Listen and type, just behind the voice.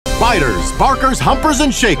Biters, barkers, humpers,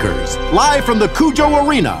 and shakers. Live from the Cujo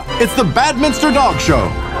Arena, it's the Badminster Dog Show.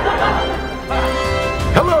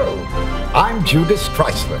 Hello, I'm Judas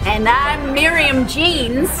Chrysler. And I'm Miriam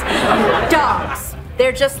Jeans. Dogs.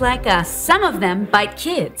 They're just like us. Some of them bite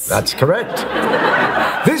kids. That's correct.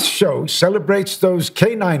 This show celebrates those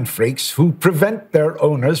canine freaks who prevent their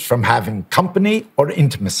owners from having company or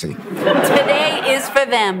intimacy. Today is for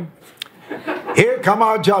them. Here come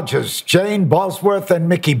our judges, Jane Bosworth and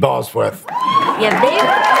Mickey Bosworth. Yeah, they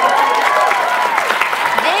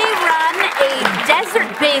run a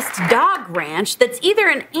desert-based dog ranch that's either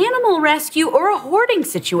an animal rescue or a hoarding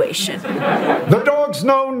situation. The dogs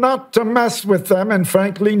know not to mess with them, and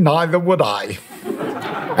frankly, neither would I.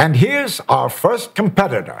 And here's our first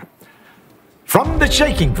competitor. From the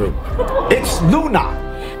shaking group, it's Luna.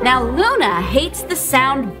 Now, Luna hates the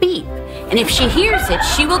sound beep, and if she hears it,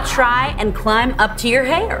 she will try and climb up to your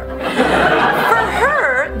hair. For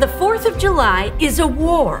her, the 4th of July is a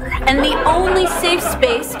war, and the only safe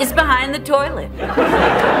space is behind the toilet.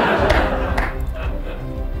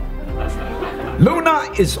 Luna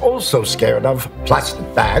is also scared of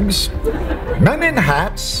plastic bags, men in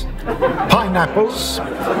hats, pineapples,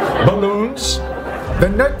 balloons, the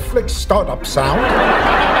Netflix startup sound,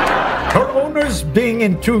 her owners being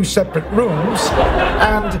in 2 separate rooms,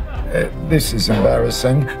 and, this is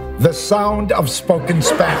embarrassing, the sound of spoken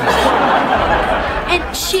Spanish.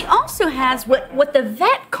 And she also has what the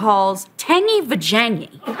vet calls tangy vagina.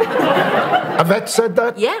 A vet said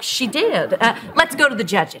that? Yes, she did. Let's go to the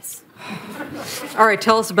judges. All right,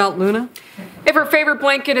 tell us about Luna. If her favorite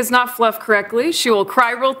blanket is not fluffed correctly, she will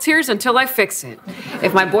cry real tears until I fix it.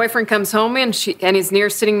 If my boyfriend comes home and he's near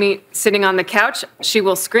sitting on the couch, she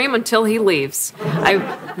will scream until he leaves.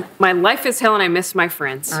 My life is hell and I miss my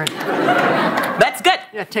friends. All right. That's good.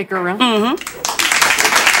 Yeah, take her around. No,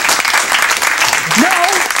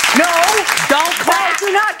 don't clap.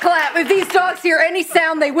 Do not clap. If these dogs hear any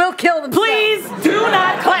sound, they will kill themselves. Please do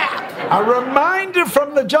not clap. A reminder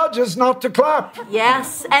from the judges not to clap.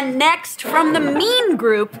 Yes, and next from the mean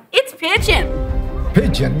group, it's Pigeon.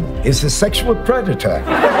 Pigeon is a sexual predator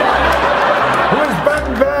who has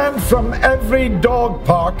been banned from every dog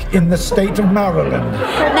park in the state of Maryland.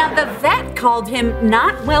 Now, the vet called him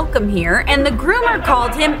not welcome here, and the groomer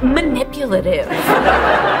called him manipulative.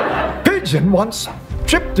 Pigeon once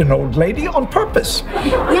tripped an old lady on purpose.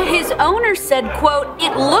 Yeah, his owner said, quote,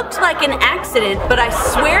 "It looked like an accident, but I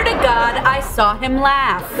swear to God I saw him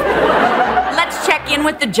laugh." Let's check in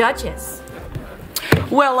with the judges.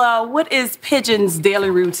 Well, what is Pigeon's daily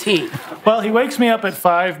routine? Well, he wakes me up at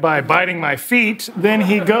 5 by biting my feet. Then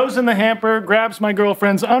he goes in the hamper, grabs my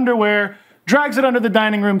girlfriend's underwear, drags it under the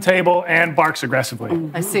dining room table, and barks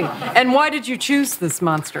aggressively. I see. And why did you choose this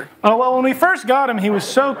monster? Oh, well, when we first got him, he was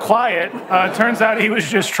so quiet. Turns out he was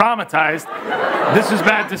just traumatized. This is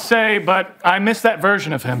bad to say, but I miss that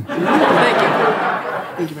version of him. Thank you.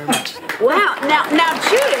 Thank you very much. Wow, now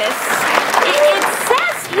Judas, it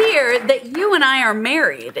says here that you and I are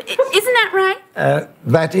married. Isn't that right?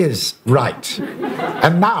 That is right.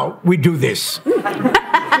 And now we do this.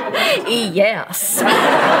 Yes.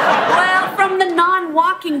 Well, from the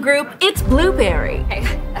non-walking group, it's Blueberry. Hey,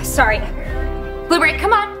 sorry. Blueberry,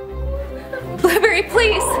 come on. Blueberry,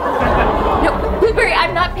 please. No, Blueberry,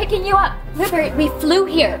 I'm not picking you up. Blueberry, we flew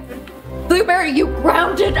here. Blueberry, you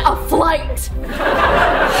grounded a flight.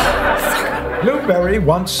 Blueberry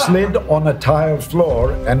once slid on a tile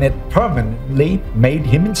floor, and it permanently made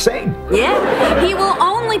him insane. Yeah, he will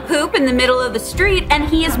only poop in the middle of the street, and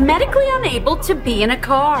he is medically unable to be in a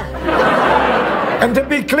car. And to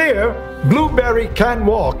be clear, Blueberry can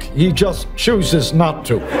walk. He just chooses not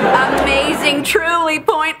to. Amazing, truly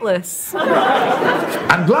pointless.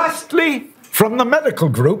 And lastly, from the medical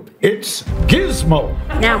group, it's Gizmo.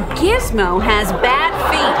 Now, Gizmo has bad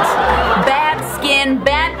feet, bad skin,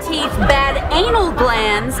 bad teeth, bad anal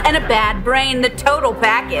glands, and a bad brain, the total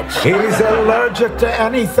package. He's allergic to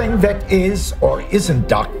anything that is or isn't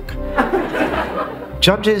duck.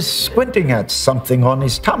 Judge is squinting at something on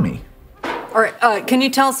his tummy. All right, can you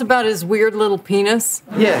tell us about his weird little penis?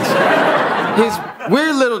 Yes. His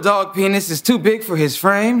weird little dog penis is too big for his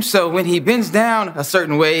frame, so when he bends down a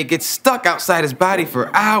certain way, it gets stuck outside his body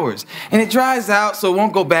for hours. And it dries out, so it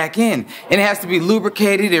won't go back in. And it has to be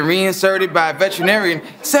lubricated and reinserted by a veterinarian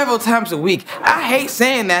several times a week. I hate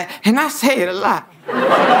saying that, and I say it a lot.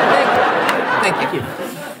 Thank you.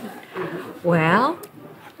 Well?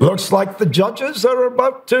 Looks like the judges are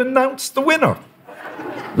about to announce the winner.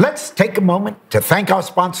 Let's take a moment to thank our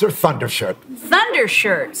sponsor, Thundershirt.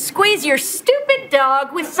 Thundershirt. Squeeze your stupid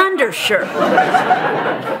dog with Thundershirt.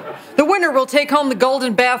 The winner will take home the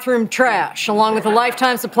golden bathroom trash, along with a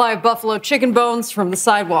lifetime supply of buffalo chicken bones from the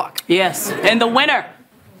sidewalk. Yes, and the winner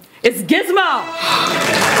is Gizmo. Don't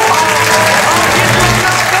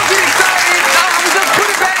get excited. Just put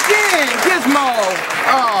it back in. Gizmo.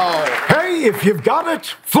 Oh. Hey, if you've got it,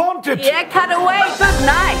 flaunt it. Yeah, cut away. Good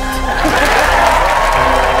night.